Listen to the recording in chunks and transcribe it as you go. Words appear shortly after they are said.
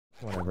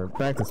Whatever,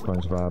 back to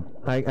SpongeBob.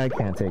 I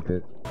can't take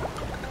it.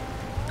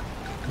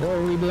 What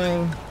are we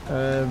doing?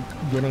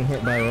 Getting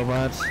hit by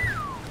robots? I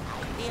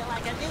feel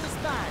like a new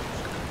sponge.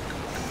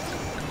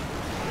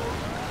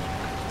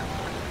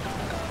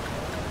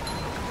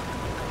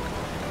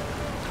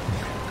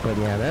 But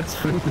yeah, that's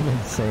freaking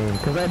insane.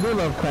 Cause I do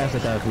love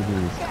classic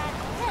RPGs.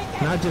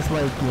 Not just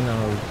like, you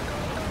know,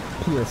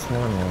 PS1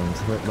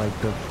 ones, but like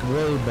the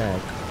way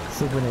back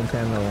Super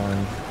Nintendo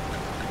ones.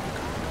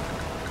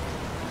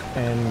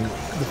 And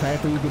the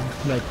fact that you could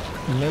like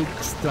make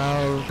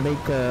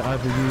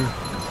RPGs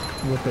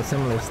with a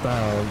similar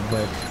style,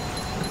 but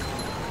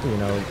you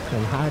know,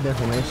 in high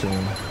definition,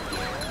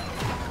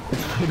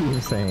 it's pretty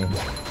insane.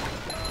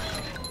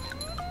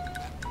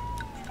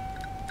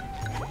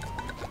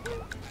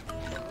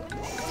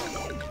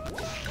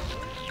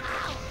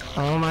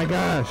 Oh my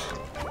gosh!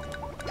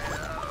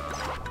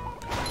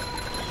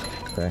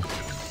 Okay.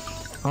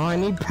 Oh, I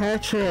need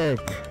Patrick!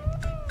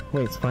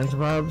 Wait,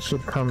 SpongeBob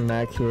should come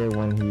back here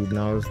when he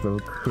knows the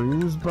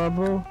cruise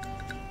bubble?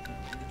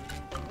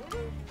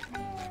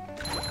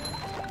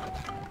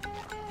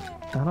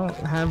 I don't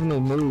have any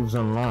moves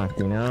unlocked,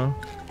 you know?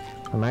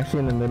 I'm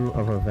actually in the middle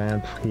of a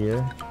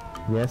vampire.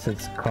 Yes,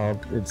 it's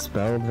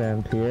spelled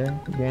vampire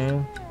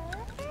game.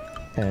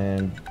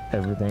 And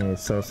everything is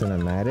so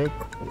cinematic.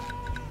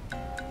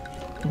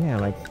 Yeah,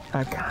 like,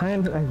 I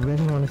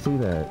really want to see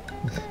that.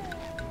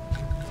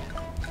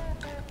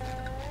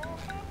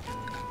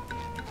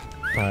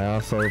 I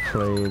also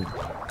played...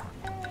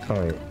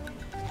 Oh wait.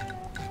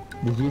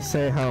 Did you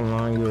say how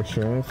long you were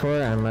streaming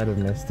for? I might have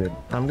missed it.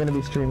 I'm gonna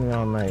be streaming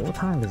all night. What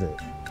time is it?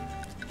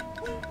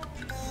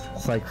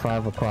 It's like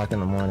 5 o'clock in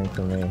the morning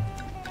for me.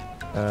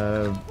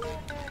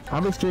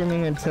 I'll be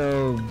streaming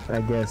until,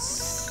 I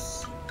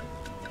guess...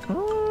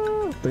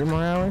 3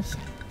 more hours?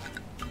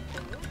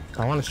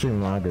 I want to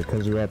stream longer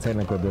because we had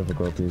technical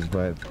difficulties,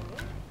 but...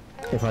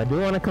 If I do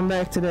want to come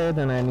back today,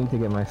 then I need to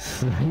get my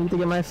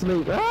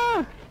sleep.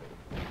 Ah!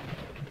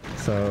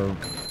 So,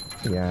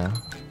 yeah,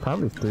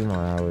 probably 3 more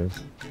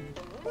hours.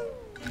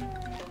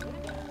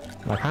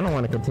 I kind of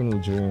want to continue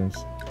Dreams.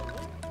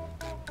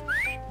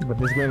 But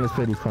this game is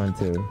pretty fun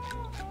too.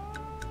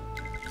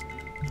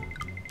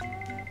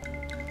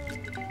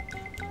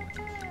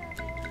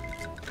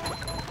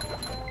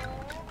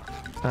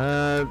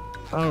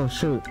 Oh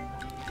shoot.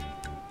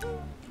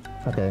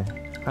 Okay,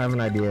 I have an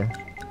idea.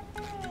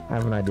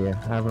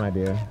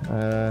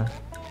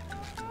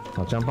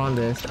 I'll jump on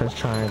this, press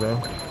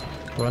triangle,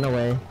 run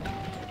away.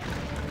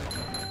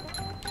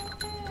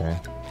 Okay.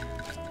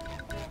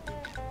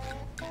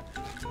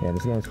 Yeah,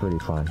 this game's pretty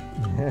fun.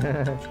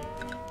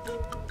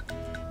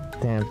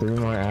 Damn, 3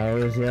 more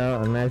hours,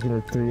 yo. Imagine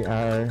a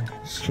 3-hour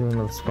stream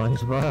of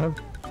SpongeBob.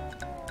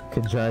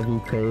 Could drive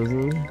you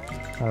crazy.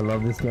 I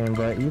love this game,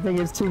 but you think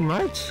it's too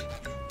much?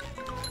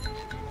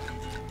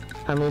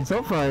 I mean,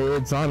 so far,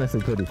 it's honestly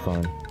pretty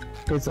fun.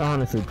 It's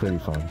honestly pretty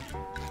fun.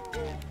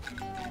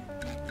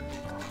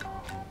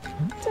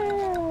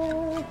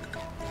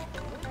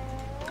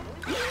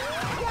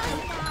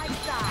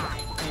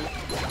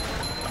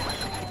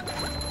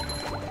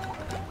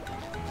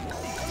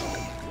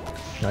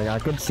 Like, I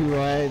could see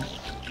why,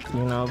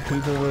 you know,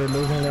 people were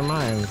losing their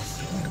minds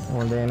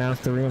when they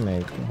announced the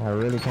remake. I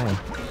really can.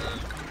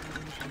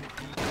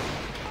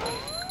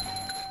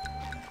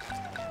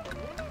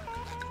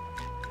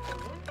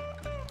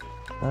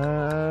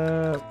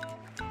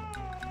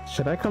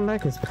 Should I come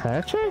back as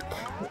Patrick?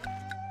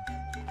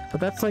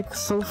 But that's like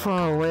so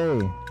far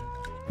away.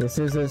 This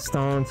is a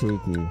stone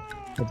tiki.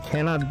 It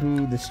cannot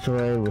be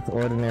destroyed with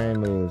ordinary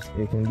moves.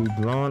 It can be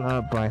blown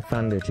up by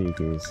thunder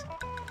tikis.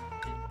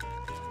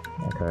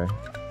 Okay.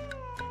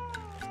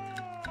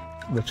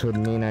 Which would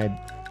mean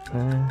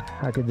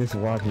I could just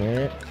walk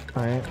near it.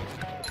 Alright.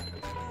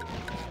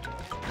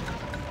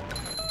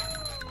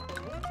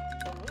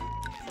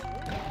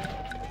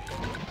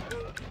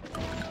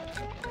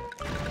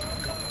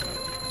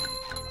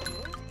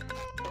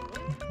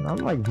 I'm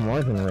like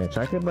more than rich.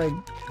 I could like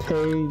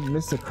pay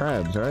Mr.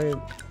 Krabs, right?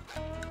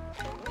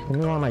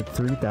 Can you want like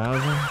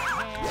 3,000?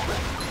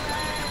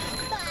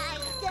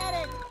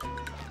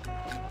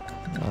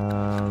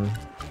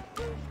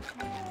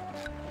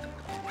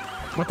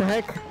 What the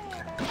heck?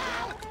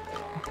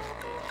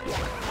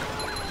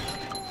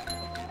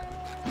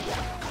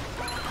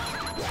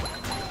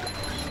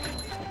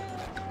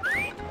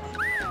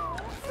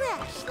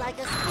 Fresh like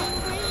a spring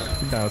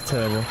breeze. That was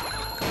terrible.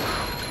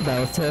 That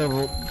was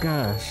terrible.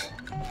 Gosh.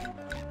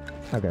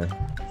 Okay.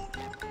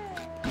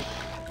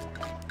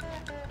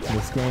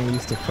 This game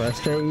used to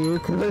frustrate you,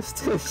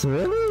 Callistus?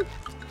 Really?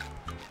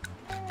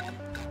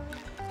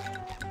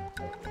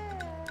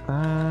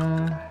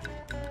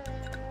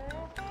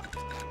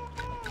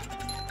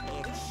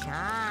 It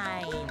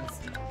shines.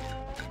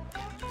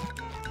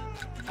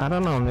 I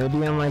don't know,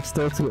 maybe I'm like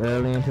still too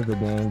early into the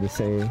game to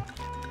say,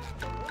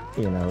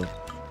 you know,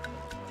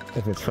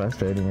 if it's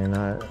frustrating or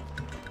not.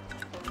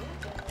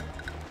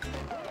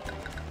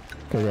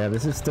 Cause yeah,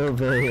 this is still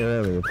very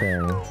early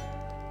apparently.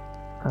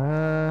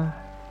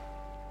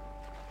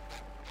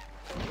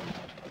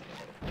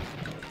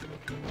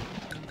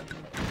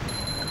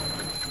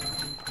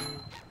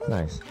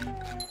 Nice.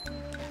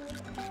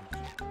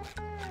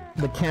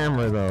 The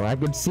camera though, I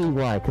could see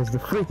why, because the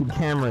freaking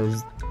camera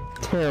is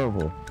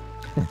terrible.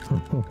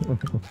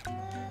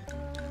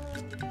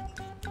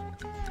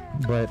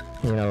 But,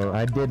 you know,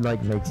 I did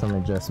like make some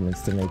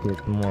adjustments to make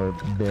it more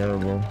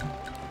bearable.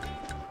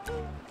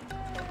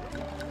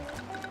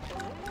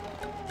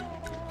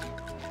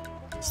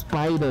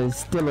 Spider is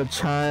still a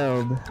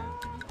child.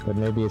 But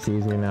maybe it's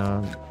easier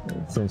now,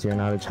 since you're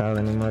not a child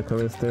anymore,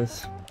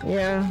 Callistus.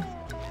 Yeah.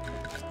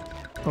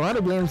 A lot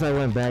of games I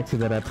went back to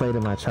that I played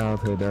in my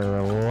childhood are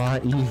a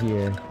lot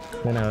easier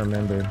than I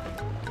remember.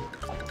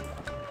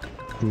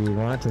 Do you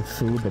want to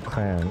feed the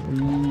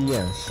clown?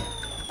 Yes.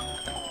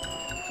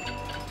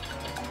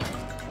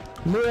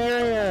 New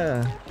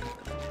area!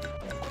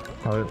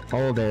 Or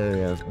old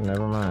area,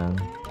 never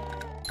mind.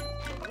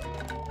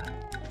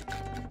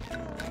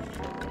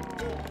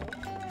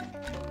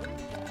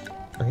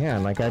 Yeah,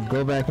 like I'd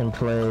go back and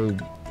play old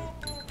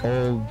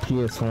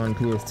PS1,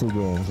 PS2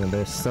 games, and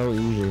they're so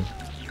easy.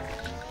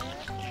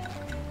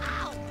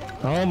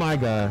 Oh my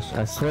gosh,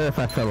 I swear if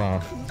I fell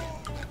off.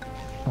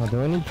 Oh,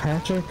 do I need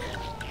Patrick?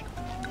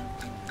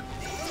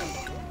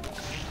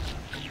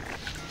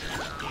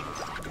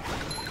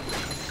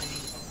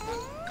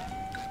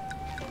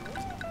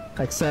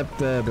 Except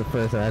the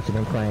first Ratchet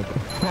and Clank.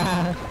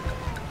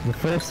 The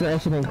first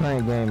Ratchet and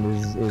Clank game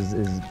is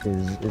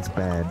it's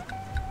bad.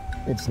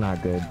 It's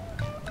not good.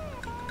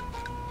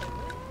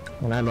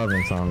 And I love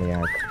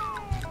Insomniac.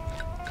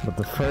 But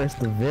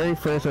the very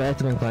first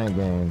Ratchet and Clank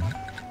game.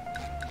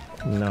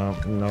 No,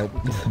 nope,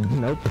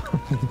 nope.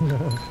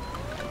 No.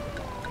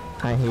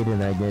 I hated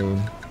that game.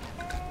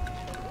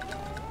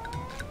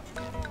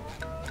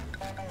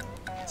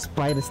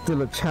 Spider's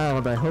still a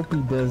child. I hope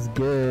he does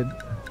good.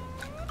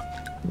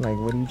 Like,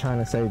 what are you trying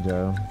to say,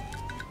 Joe?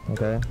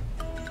 Okay?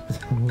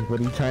 What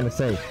are you trying to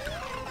say?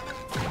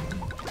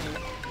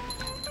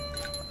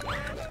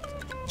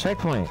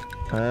 Checkpoint.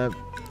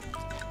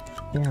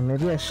 Yeah,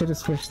 maybe I should have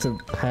switched to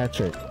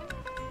Patrick.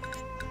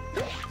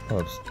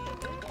 Oops.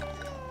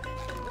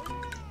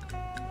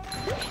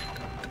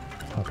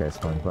 Okay,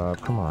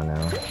 SpongeBob, come on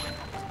now.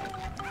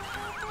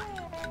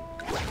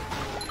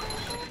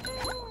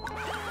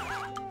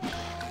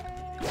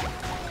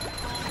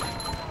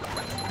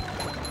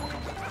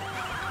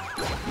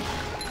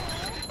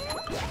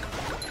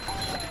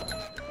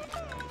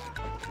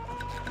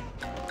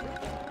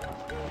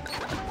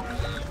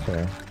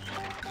 Okay.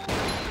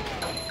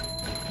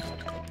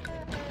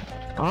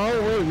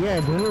 Oh wait, yeah, I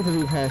do need to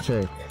be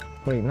Patrick.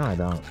 Wait, no I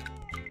don't.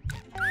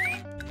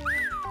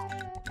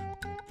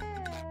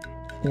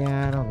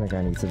 Yeah, I don't think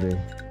I need to be.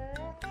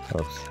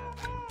 Oops.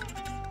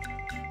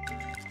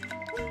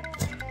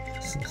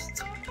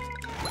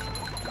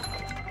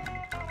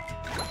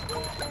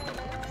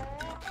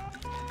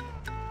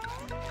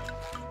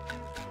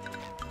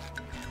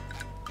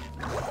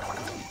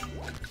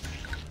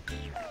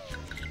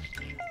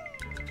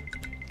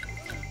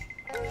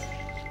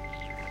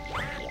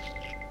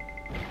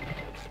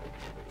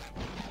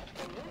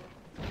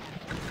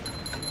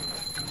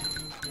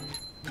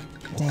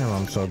 Damn,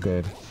 I'm so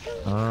good.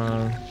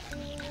 Uh-oh.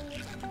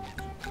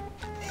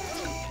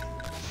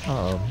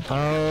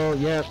 Oh,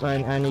 yep,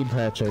 I need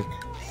Patrick.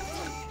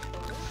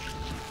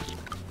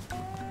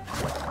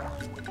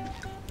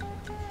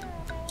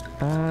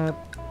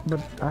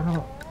 But I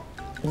don't...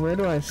 Where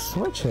do I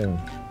switch him?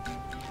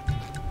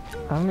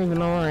 I don't even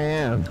know where I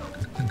am.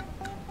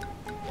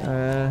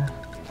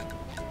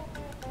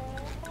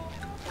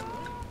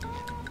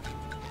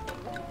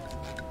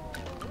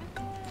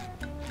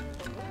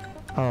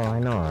 Oh, I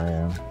know where I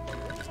am.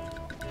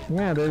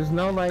 Yeah, there's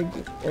no, like,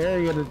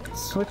 area to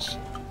switch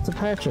to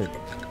Patrick.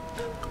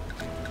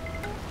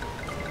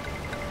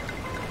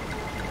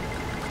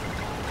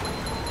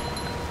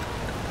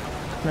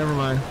 Never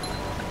mind.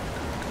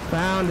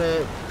 Found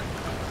it.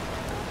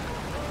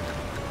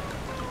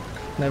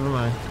 Never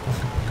mind.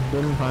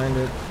 Didn't find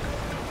it.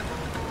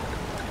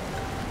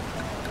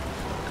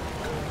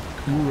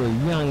 You were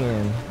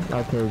youngin'.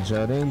 Okay,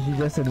 Joe, didn't you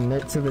just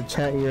admit to the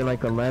chat you're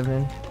like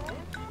 11?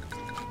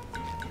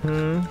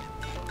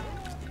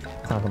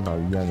 Talking about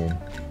youngin'.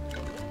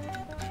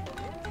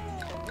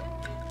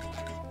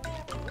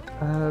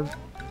 I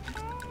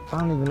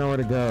don't even know where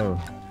to go.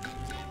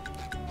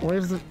 Where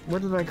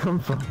did I come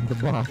from? The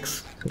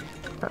box.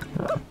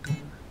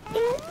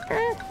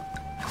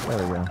 There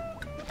we go.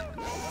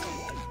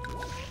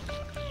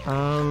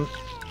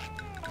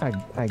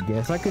 I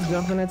guess I could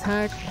jump and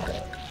attack?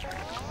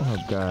 Oh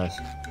gosh.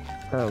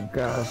 Oh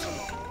gosh.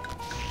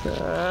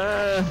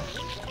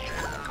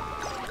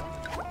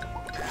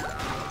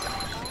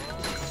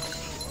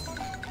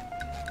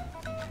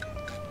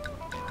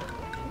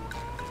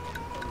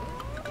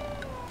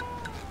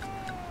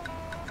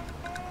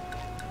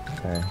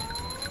 Okay.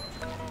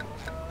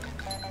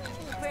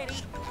 Too pretty.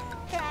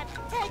 Can't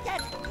take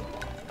it.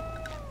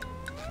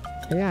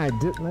 Yeah, I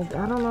did. Like,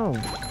 I don't know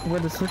where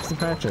to switch to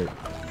Patrick.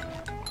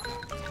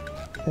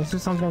 This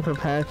is something for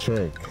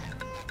Patrick.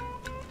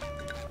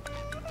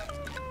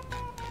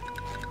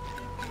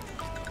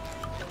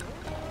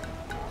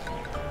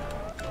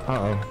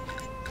 Uh-oh.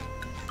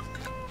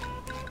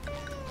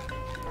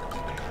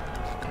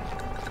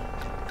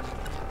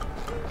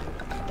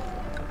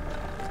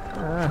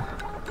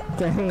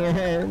 Dang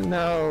it,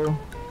 no.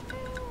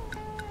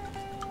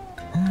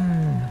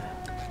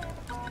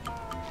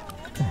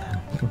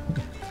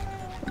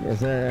 Is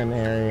there an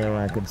area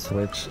where I could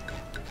switch?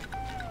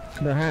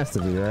 There has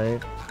to be,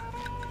 right?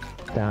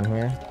 Down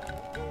here?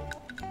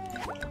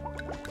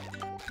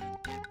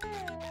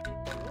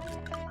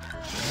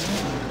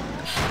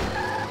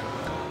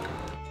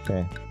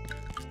 Okay.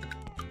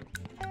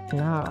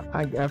 Now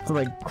I have to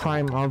like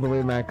climb all the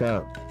way back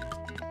up.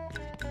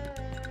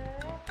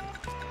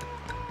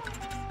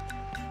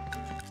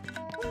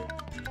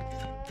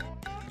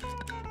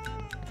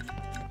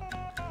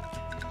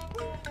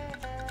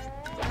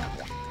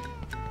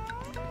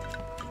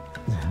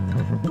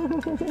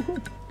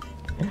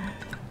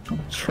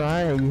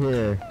 Try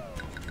here.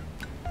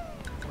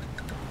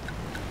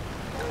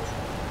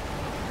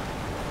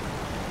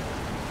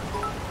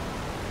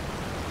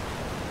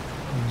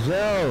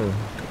 Joe!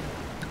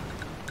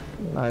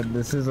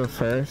 This is a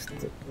first,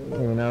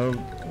 you know.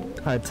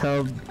 I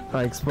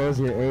expose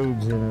your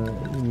age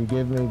and you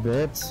give me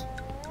bits.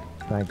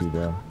 Thank you,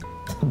 Joe.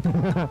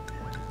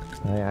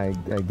 I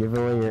give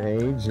away your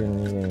age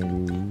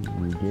and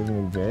you give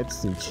me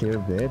bits, you cheer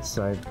bits.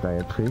 I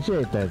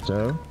appreciate that,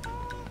 Joe.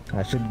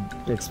 I should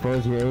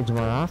expose your age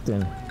more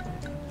often.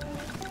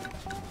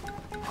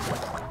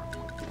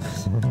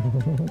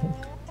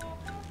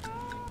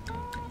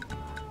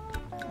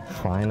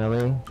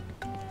 Finally.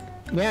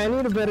 Yeah, I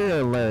need a better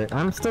alert.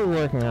 I'm still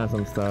working on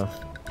some stuff.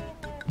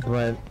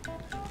 But,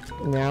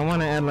 yeah, I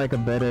want to add like a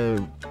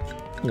better,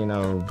 you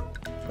know,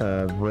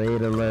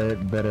 raid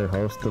alert, better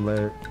host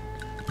alert,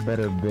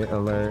 better bit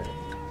alert.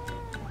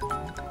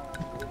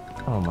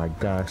 Oh my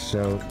gosh,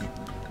 Joe.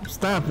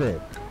 Stop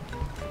it!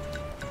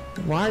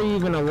 Why are you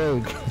even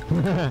awake?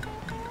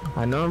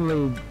 I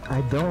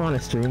don't want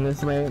to stream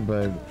this late,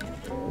 but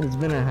it's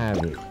been a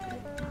habit.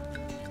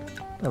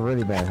 A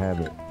really bad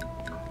habit.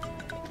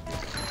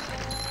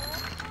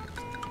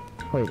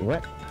 Wait,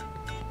 what?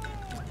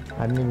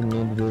 I didn't even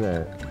mean to do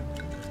that.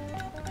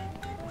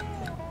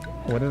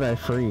 What did I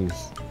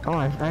freeze? Oh,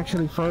 I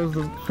actually froze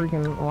the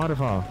freaking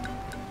waterfall.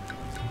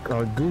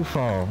 Or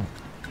goofall.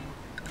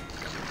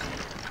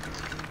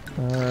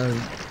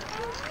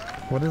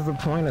 What is the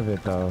point of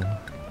it though?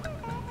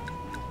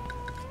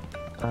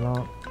 I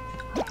don't...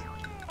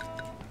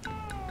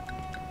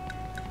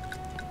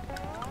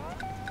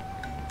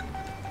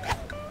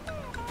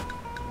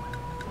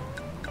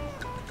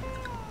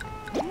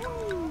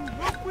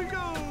 Up we go!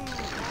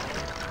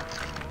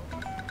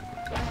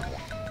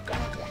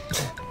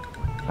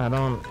 I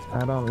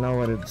don't know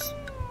what it's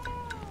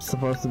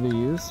supposed to be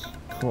used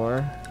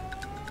for.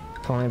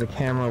 If only the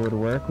camera would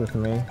work with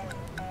me.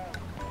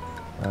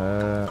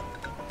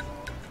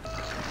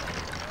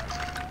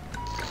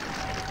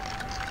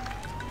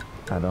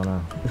 I don't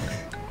know.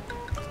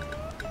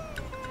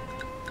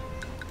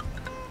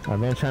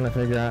 I've been trying to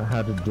figure out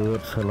how to do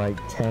it for like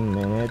 10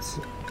 minutes.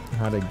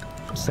 How to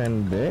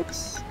send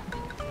bits.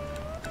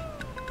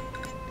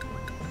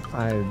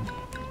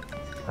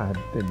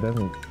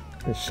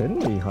 It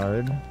shouldn't be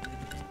hard.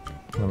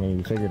 I mean,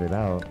 you figured it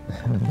out.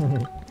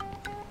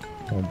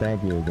 Well,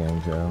 thank you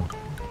again, Joe.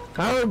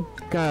 Oh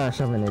gosh,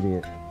 I'm an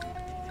idiot.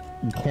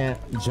 You can't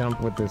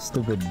jump with this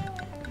stupid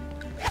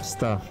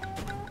stuff.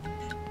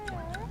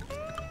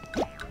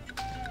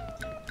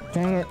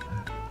 Dang it.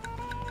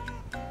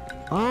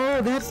 Oh,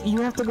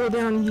 you have to go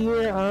down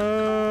here.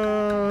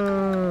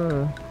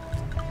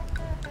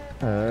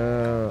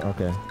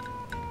 Okay.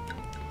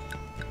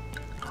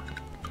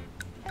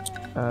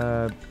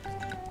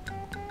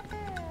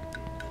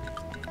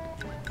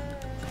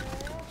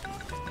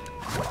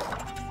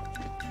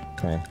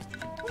 Okay.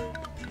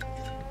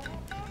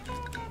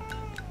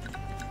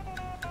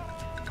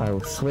 I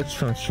switched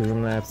from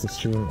Streamlabs to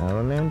Stream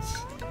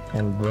Elements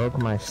and broke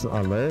my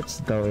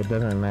alerts, though it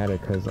doesn't matter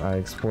because I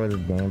export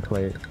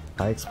gameplay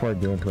to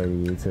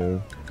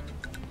YouTube.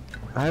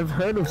 I've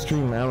heard of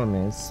Stream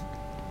Elements,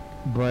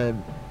 but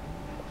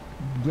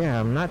yeah,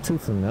 I'm not too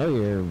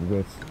familiar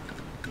with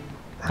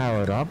how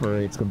it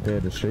operates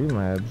compared to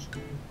Streamlabs.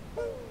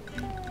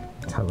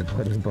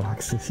 Teleporting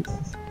boxes.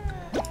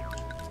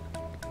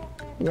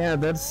 Yeah,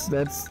 that's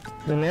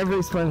in every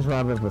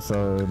SpongeBob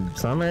episode.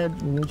 Summer,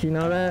 didn't you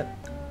know that?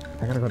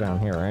 I gotta go down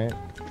here, right?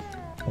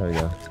 There we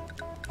go.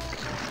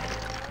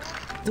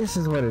 This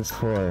is what it's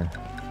for.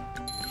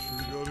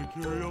 Sure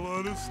gotta carry a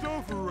lot of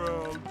stuff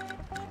around.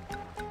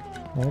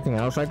 Anything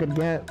else I could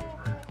get?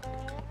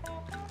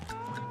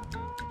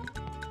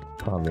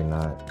 Probably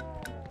not.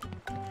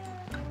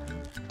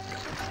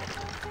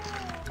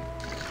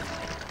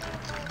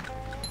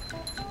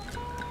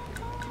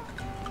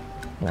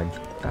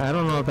 I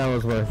don't know if that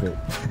was worth it.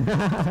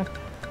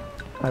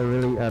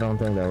 I don't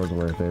think that was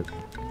worth it.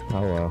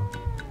 Oh well.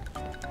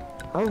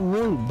 Oh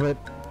wait, but...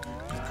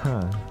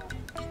 Huh.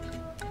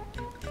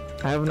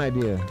 I have an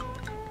idea.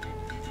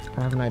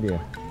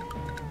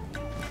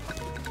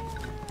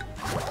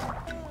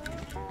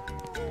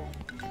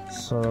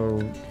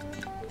 So...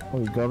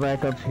 We go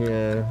back up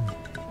here.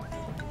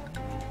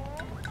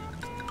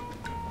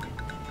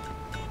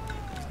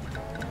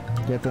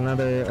 Get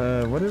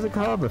another, what is it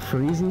called? The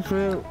freezy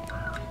fruit?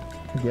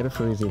 Get a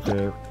freezy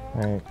fruit.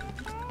 Alright.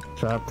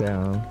 Drop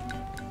down.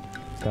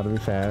 Gotta be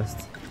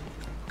fast.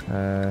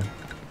 Oh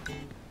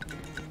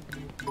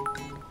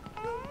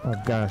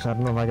gosh, I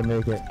don't know if I can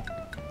make it.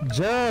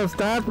 Joe,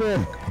 stop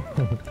it!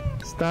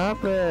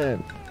 Stop it!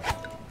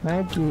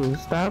 Thank you,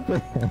 stop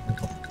it!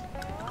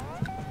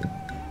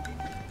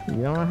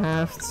 You don't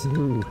have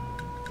to.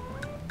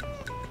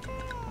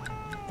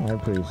 I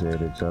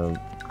appreciate it, Joe.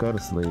 Go to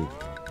sleep.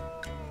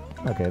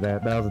 Okay,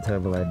 that was a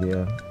terrible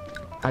idea.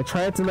 I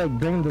tried to like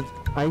bring the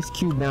ice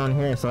cube down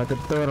here so I could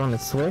throw it on the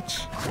switch.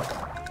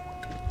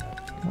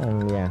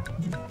 And yeah.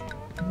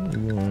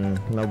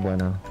 No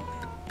bueno.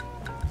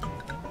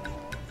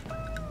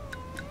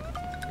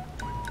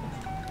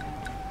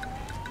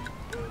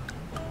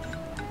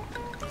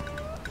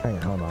 Hey,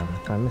 hold on.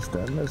 I missed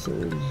that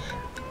message.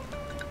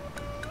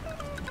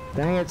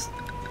 Dang it!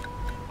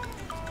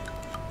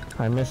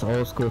 I miss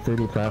old school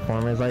 3D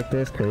platformers like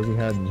this. Crazy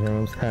how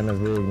Dreams kind of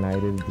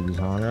reignited the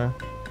genre.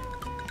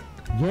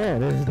 Yeah,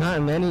 there's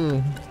not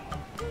many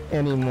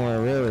anymore,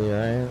 really,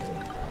 right?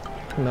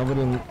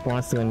 Nobody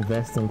wants to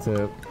invest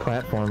into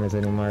platformers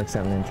anymore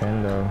except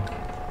Nintendo.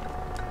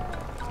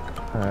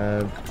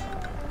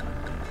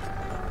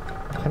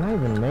 Can I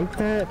even make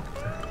that?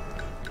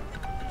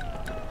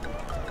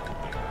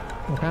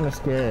 I'm kind of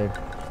scared.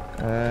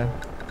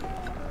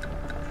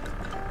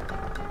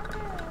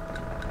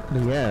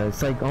 But yeah,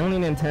 it's like only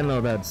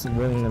Nintendo that's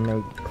willing to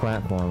make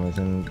platformers,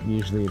 and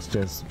usually it's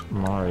just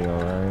Mario,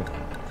 right?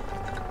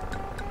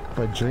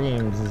 But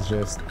Dreams is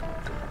just,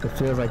 it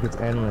feels like it's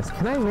endless.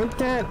 Can I make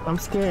that? I'm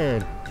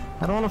scared.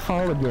 I don't want to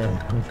fall again.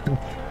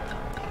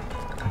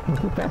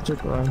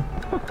 Patrick, run.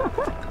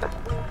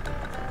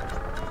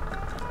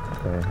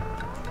 Okay.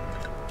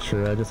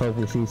 True, I just hope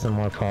we see some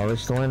more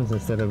polished ones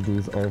instead of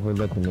these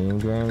overlooked meme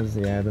games.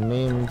 Yeah, the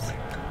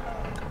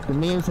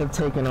memes have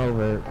taken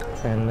over,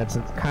 and that's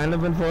kind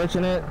of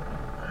unfortunate.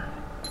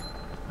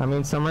 I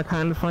mean, some are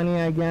kind of funny,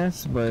 I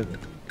guess, but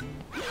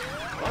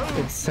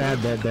it's sad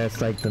that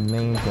that's like the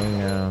main thing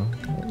now.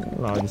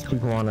 All these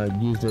people want to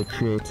use their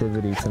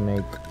creativity to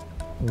make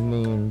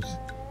memes.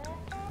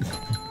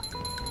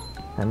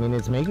 I mean,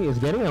 it's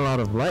getting a lot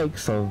of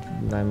likes, so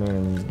I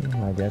mean,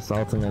 I guess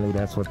ultimately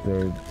that's what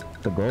the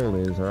goal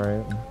is,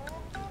 right?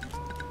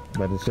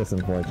 But it's just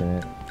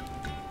unfortunate.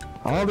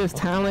 All this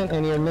talent,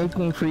 and you're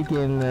making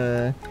freaking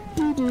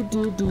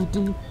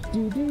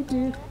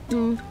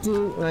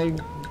like,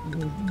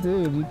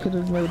 dude, you could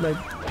have made like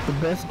the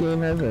best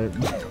game ever.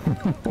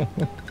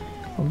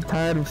 I'm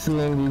tired of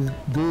seeing these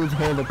dudes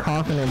hold a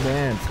coffin and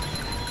dance.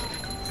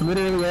 It's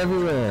literally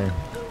everywhere.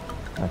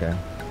 Okay.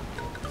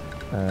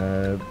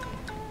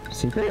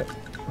 Secret?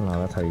 No,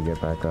 that's how you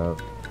get back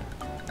up.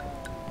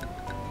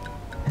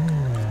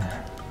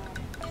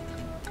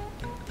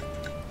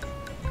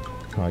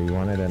 Oh, you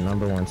wanted a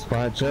 #1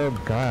 spot, Joe?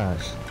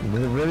 Gosh,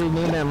 did it really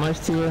mean that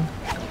much to you?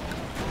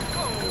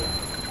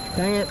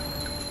 Dang it!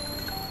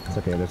 It's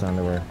okay, there's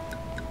underwear.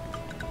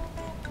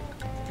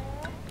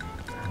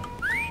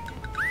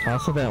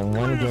 Also, that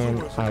one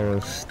game I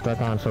was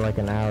stuck on for like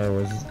an hour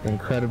was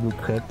incredibly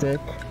cryptic.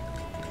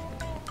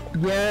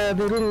 Yeah,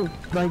 they didn't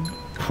like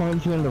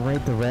point you in the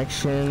right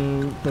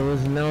direction. There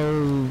was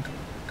no,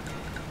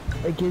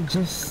 like, it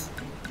just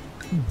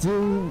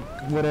do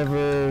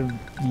whatever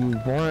you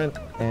want,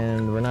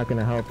 and we're not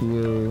gonna help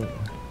you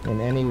in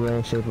any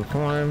way, shape, or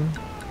form.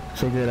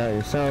 Figure it out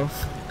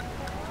yourself.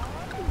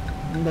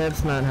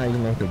 That's not how you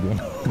make a game.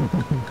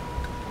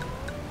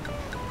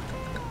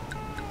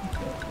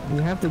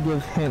 You have to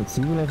give hints,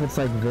 even if it's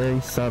like very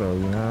subtle,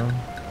 you know?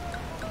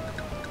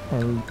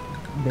 And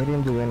they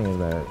didn't do any of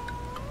that,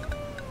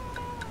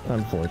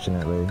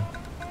 unfortunately.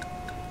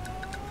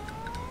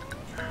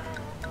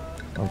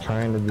 I'm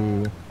trying to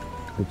be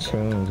the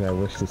change I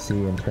wish to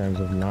see in terms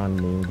of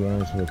non-meme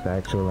games with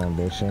actual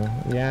ambition.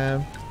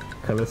 Yeah,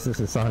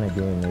 Callisto's Sonic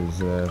game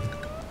is a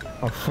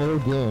full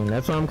game.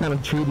 That's why I'm kind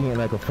of treating it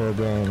like a full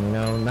game, you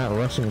know? Not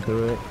rushing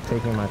through it,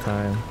 taking my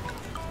time.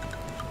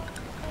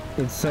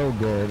 It's so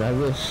good. I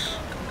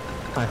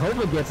hope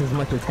it gets as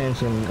much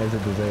attention as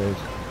it deserves.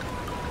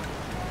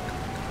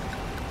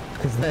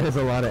 Because that is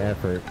a lot of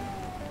effort.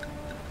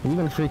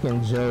 Even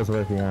freaking Joe's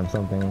working on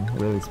something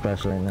really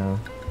special right now.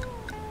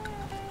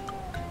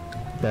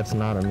 That's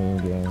not a meme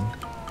game.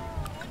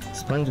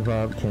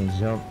 SpongeBob can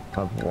jump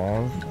up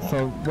walls.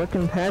 So what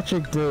can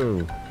Patrick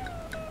do?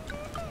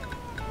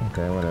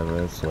 Okay, whatever,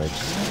 let's switch.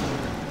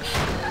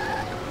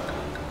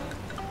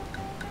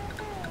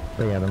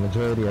 But yeah, the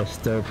majority are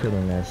still pretty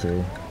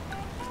messy.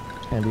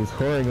 And these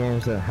horror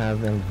games that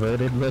have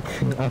inverted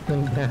looking up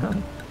and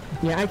down.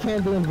 Yeah, I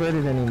can't do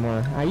inverted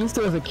anymore. I used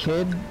to as a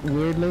kid,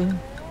 weirdly.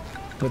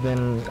 But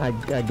then I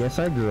guess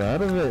I grew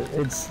out of it.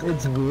 It's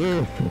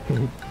weird.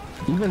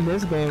 Even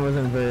this game was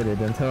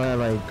inverted until I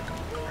like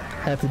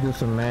had to do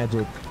some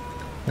magic.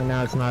 And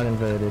now it's not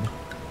inverted.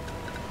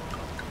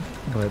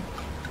 But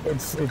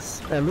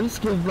it's at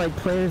least give like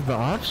players the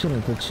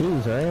option to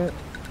choose, right?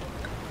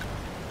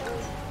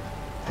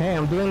 Hey,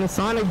 I'm doing the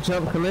Sonic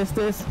jump,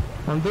 Callistus.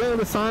 I'm doing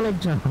the Sonic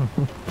jump.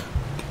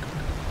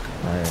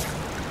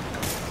 Alright.